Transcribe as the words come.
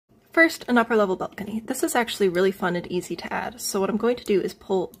first, an upper level balcony. This is actually really fun and easy to add. So what I'm going to do is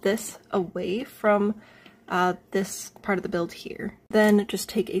pull this away from this part of the build here. Then just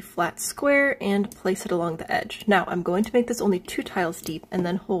take a flat square and place it along the edge. Now I'm going to make this only 2 tiles deep and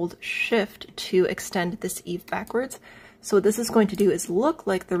then hold shift to extend this eave backwards. So what this is going to do is look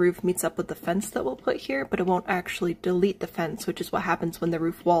like the roof meets up with the fence that we'll put here, but it won't actually delete the fence, which is what happens when the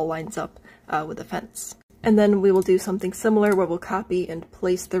roof wall lines up with the fence. And then we will do something similar where we'll copy and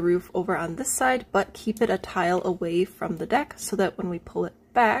place the roof over on this side, but keep it a tile away from the deck so that when we pull it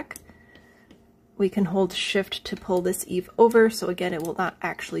back, we can hold shift to pull this eave over, so again it will not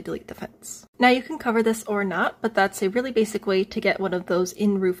actually delete the fence. Now you can cover this or not, but that's a really basic way to get one of those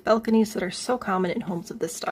in-roof balconies that are so common in homes of this style.